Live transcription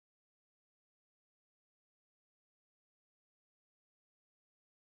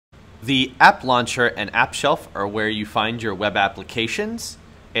The app launcher and app shelf are where you find your web applications,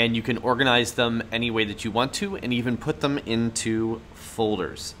 and you can organize them any way that you want to and even put them into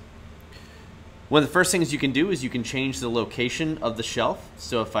folders. One of the first things you can do is you can change the location of the shelf.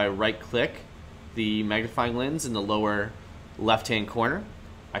 So if I right click the magnifying lens in the lower left hand corner,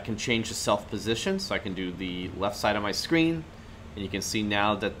 I can change the self position. So I can do the left side of my screen, and you can see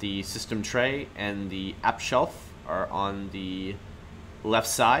now that the system tray and the app shelf are on the left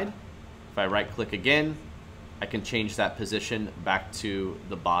side. If I right click again, I can change that position back to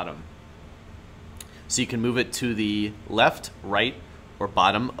the bottom. So you can move it to the left, right, or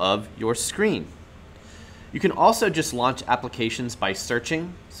bottom of your screen. You can also just launch applications by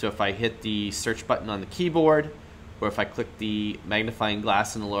searching. So if I hit the search button on the keyboard, or if I click the magnifying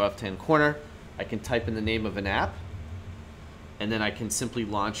glass in the lower left-hand corner, I can type in the name of an app, and then I can simply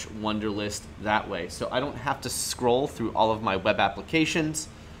launch Wunderlist that way. So I don't have to scroll through all of my web applications.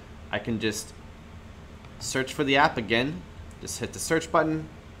 I can just search for the app again, just hit the search button,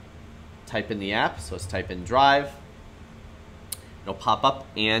 type in the app, so let's type in Drive. It'll pop up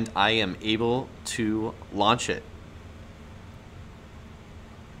and I am able to launch it.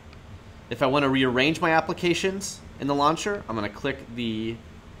 If I want to rearrange my applications in the launcher, I'm going to click the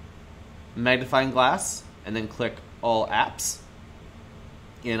magnifying glass and then click All Apps.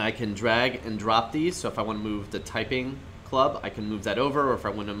 And I can drag and drop these, so if I want to move the typing club, I can move that over, or if I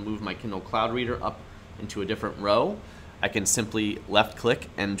want to move my Kindle Cloud Reader up into a different row, I can simply left click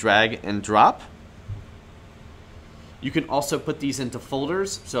and drag and drop. You can also put these into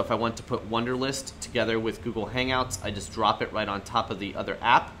folders, so if I want to put Wunderlist together with Google Hangouts, I just drop it right on top of the other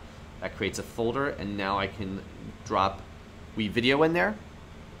app. That creates a folder, and now I can drop WeVideo in there.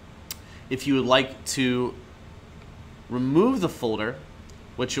 If you would like to remove the folder,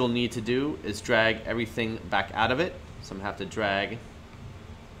 what you'll need to do is drag everything back out of it. So I'm going to have to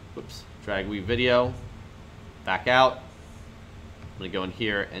drag WeVideo back out. I'm going to go in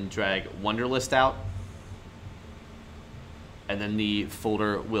here and drag Wunderlist out, and then the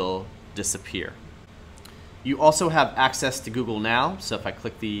folder will disappear. You also have access to Google Now, so if I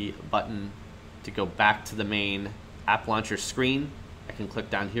click the button to go back to the main app launcher screen, I can click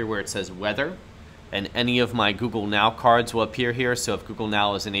down here where it says Weather, and any of my Google Now cards will appear here. So if Google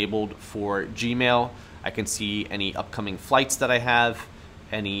Now is enabled for Gmail, I can see any upcoming flights that I have,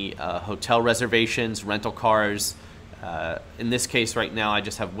 any hotel reservations, rental cars. In this case right now I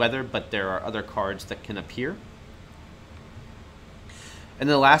just have weather, but there are other cards that can appear. And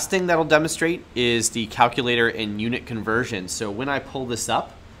the last thing that I'll demonstrate is the calculator and unit conversion. So when I pull this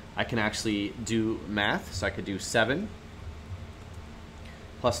up, I can actually do math. So I could do 7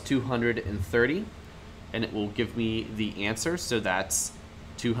 plus 230, and it will give me the answer. So that's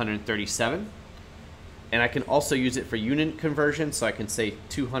 237. And I can also use it for unit conversion, so I can say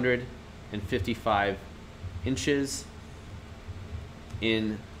 255 inches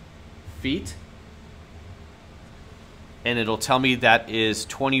in feet. And it'll tell me that is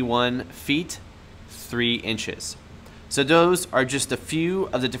 21 feet, 3 inches. So those are just a few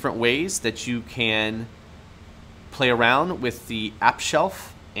of the different ways that you can play around with the app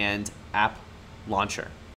shelf and app launcher.